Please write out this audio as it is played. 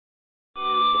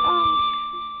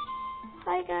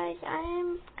Hi guys,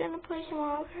 I'm gonna play some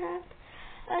wildcraft.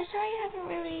 Sorry I haven't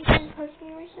really been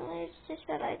posting recently. It's just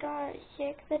that I got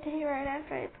sick the day right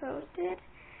after I posted,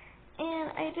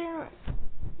 and I didn't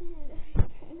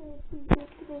make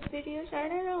those videos. I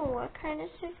don't know what kind of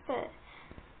sick, but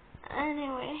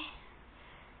anyway,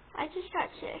 I just got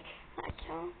sick. That's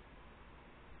all.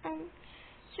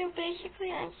 So basically,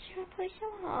 I'm just gonna play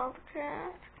some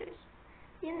wildcraft because,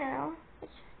 you know,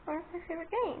 it's one of my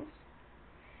favorite games.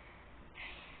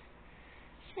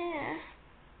 So yeah,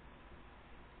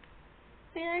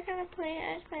 we are gonna play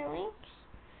as my links,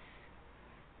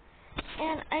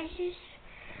 and it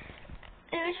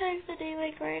was like the day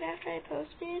like right after I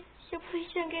posted, so please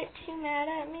don't get too mad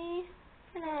at me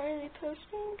for not really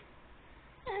posting.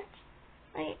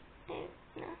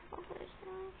 No, hopefully it's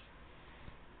not.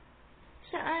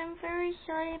 So I'm very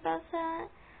sorry about that.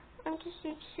 I'm just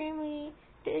extremely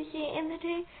busy, and the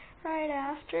day right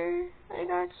after I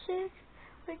got sick,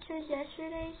 which was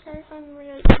yesterday, sorry if I'm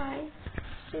really tired.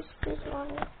 Just this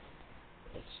one.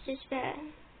 It's just that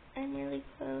I'm really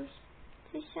close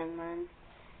to someone,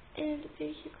 and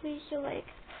basically, so like,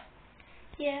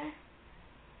 yeah.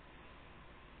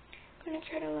 I'm gonna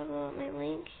try to level up my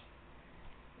link.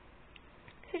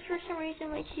 Cause for some reason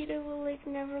my cheetah will like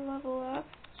never level up,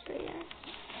 so yeah.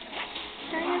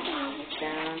 Sorry I have the music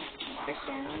down for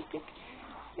sound, because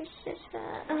it's just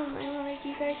that, I don't like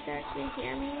you guys to actually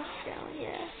hear me, so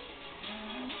yeah.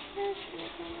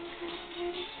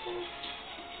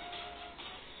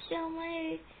 So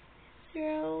my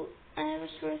throat, I have a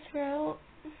sore throat.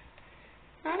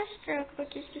 Not a stroke,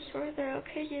 but just a sore throat,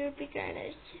 because it would be kind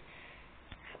of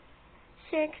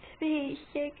sick to be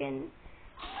sick in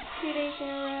 2 days in a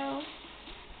row.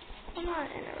 Well, not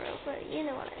in a row, but you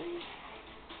know what I mean.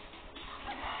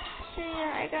 So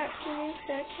yeah, I got 2 new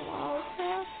pets from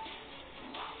wildcraft.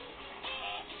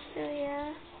 So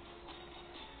yeah,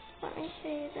 let me show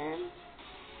you them.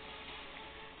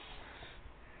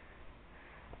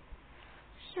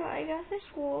 So I got this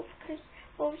wolf, because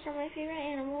wolves are my favorite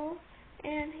animal.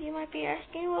 And you might be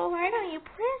asking, well, why don't you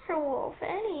play as a wolf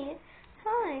any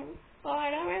time? Well,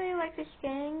 I don't really like the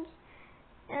skanks,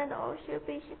 and also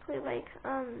basically like,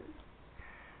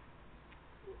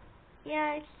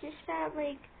 yeah, it's just that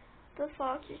like, the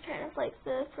fox is kind of like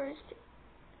the first,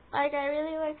 like I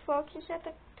really like foxes at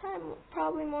the time,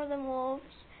 probably more than wolves,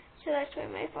 so that's why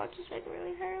my fox is like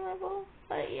really higher level,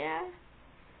 but yeah.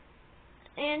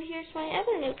 And here's my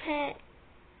other new pet,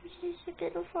 which is a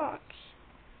little fox.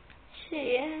 So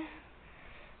yeah.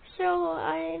 So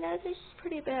I know this is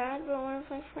pretty bad, but one of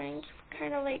my friends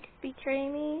kind of like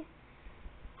betrayed me,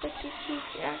 but she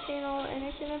keeps acting all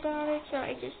innocent about it, so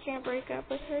I just can't break up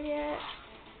with her yet.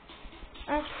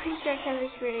 I'm pretty sure I sent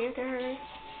this video to her.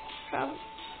 I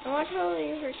want to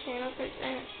leave her channel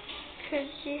because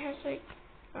she has like,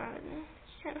 I don't know,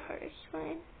 it's kind of hard to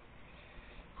explain.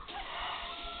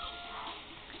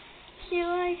 She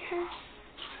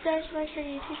does like her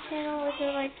YouTube channel with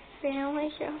her like family,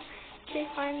 so if they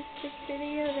find this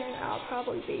video, then I'll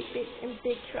probably be in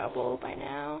big trouble by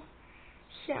now.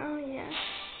 So yeah.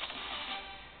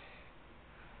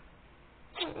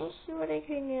 Let me see what I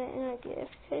can get in a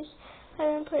gift, because I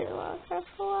haven't played a wildcraft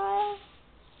for a while.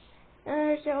 And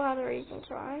there's a lot of reasons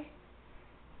why.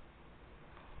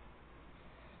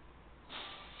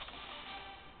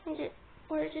 I'm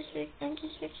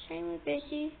just extremely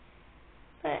busy,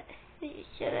 but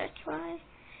so that's why.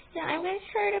 Yeah, I'm gonna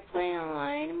try to play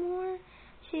online more,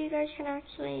 so you guys can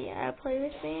actually play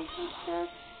with me and stuff.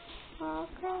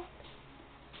 Wildcraft.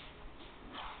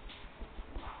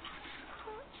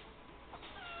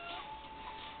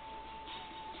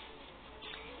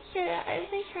 So I've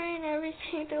been trying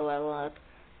everything to level up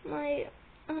my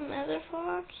other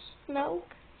fox, Milk.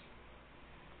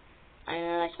 I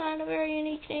know that's not a very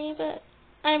unique name, but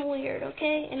I'm weird,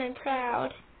 okay? And I'm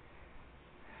proud.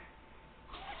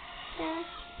 Yeah.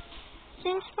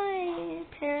 Since my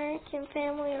parents and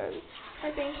family are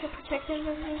being so protective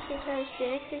of me since I was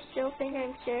sick, they still think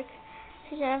I'm sick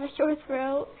because I have a sore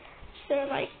throat. So they're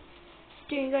like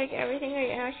doing like everything I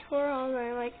ask for, and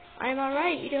they're like, I'm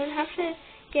alright, you don't have to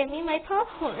get me my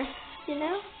popcorn, you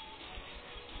know?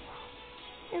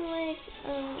 And like,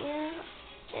 yeah.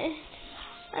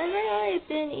 I haven't really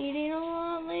been eating a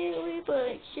lot lately, but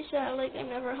it's just that, like, I'm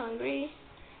never hungry,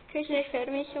 because they fed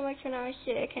me so much when I was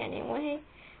sick anyway,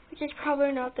 which is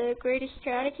probably not the greatest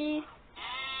strategy.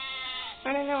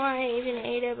 I don't know why I even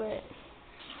ate it, but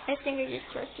I think I just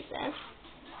trusted them.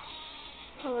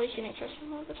 Probably shouldn't trust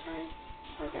them all the time,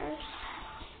 I guess.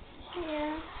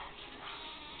 Yeah.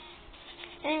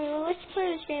 Anyway, let's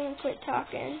play this game and quit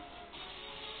talking.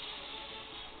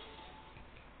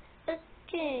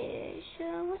 Okay, so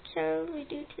what shall we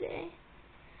do today?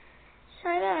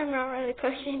 Sorry that I'm not really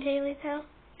posting daily though.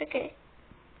 Okay.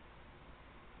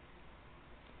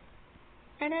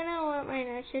 I don't know what my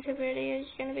next YouTube video is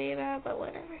gonna be about, but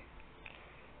whatever.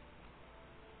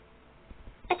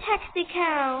 Attack the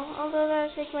cow! Although that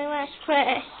was like my last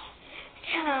quest.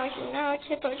 Cow, now it's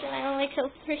hippos and I only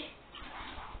killed 3.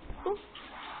 Ooh.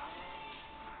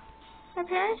 My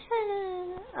parents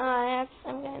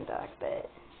I'm gonna dog bit.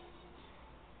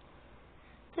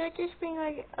 They're just being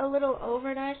like a little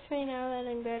over nice to me now that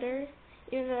I'm better,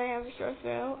 even though I have a sore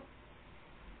throat.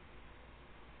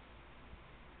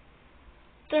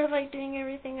 They're like doing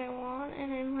everything I want,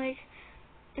 and I'm like,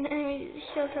 and I'm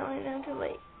still telling them to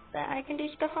like that I can do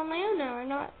stuff on my own now. I'm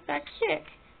not that sick.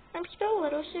 I'm still a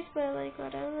little sick, but like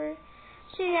whatever.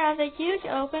 So yeah, the zoo's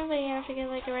open, but you have to get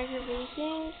like a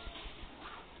reservation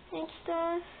and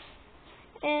stuff.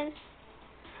 And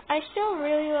I still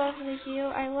really love the zoo.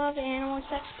 I love animals.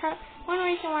 That's one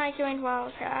reason why I joined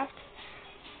wildcraft.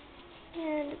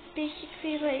 And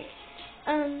basically, like,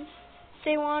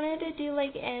 they wanted to do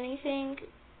like anything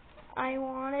I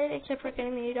wanted, except for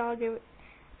getting me a dog.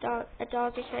 A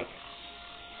dog is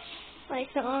like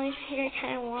the only thing I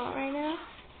kind of want right now.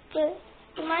 But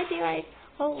it might be like,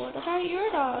 oh, what about your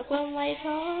dog? Well, my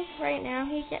dog right now,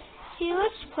 he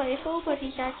looks playful, but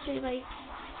he's actually like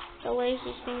the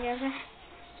laziest thing ever.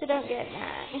 So don't get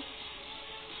mad.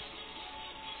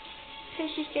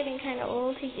 Because he's getting kind of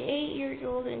old. He's 8 years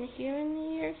old in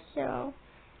human years, so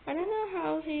I don't know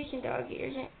how old he is in dog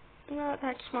years. I'm not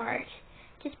that smart.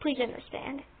 Just please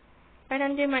understand. I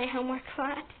don't do my homework a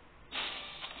lot.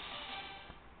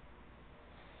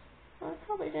 Well, I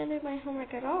probably don't do my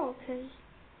homework at all, because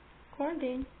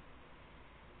quarantine.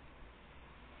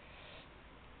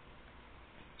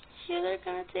 So they're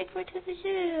going to take me to the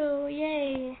zoo.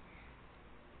 Yay.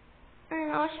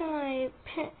 And also my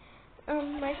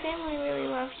family really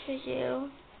loves the zoo.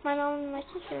 My mom and my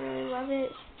sister really love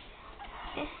it.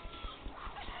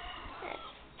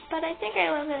 But I think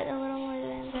I love it a little more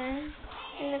than them.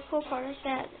 And the cool part is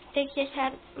that they just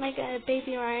had like a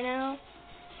baby rhino,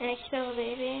 and it's still a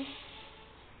baby.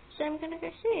 So I'm gonna go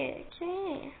see it. So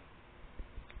yeah.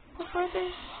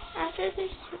 After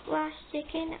this last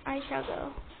chicken, I shall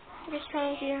go. I'm just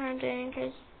trying to see how I'm doing,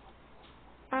 because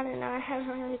I don't know, I haven't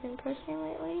really been posting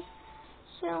lately.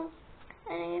 So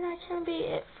I think that's gonna be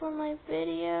it for my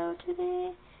video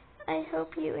today. I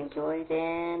hope you enjoyed,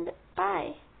 and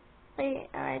bye. Wait,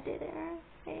 I did it wrong.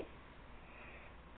 Wait.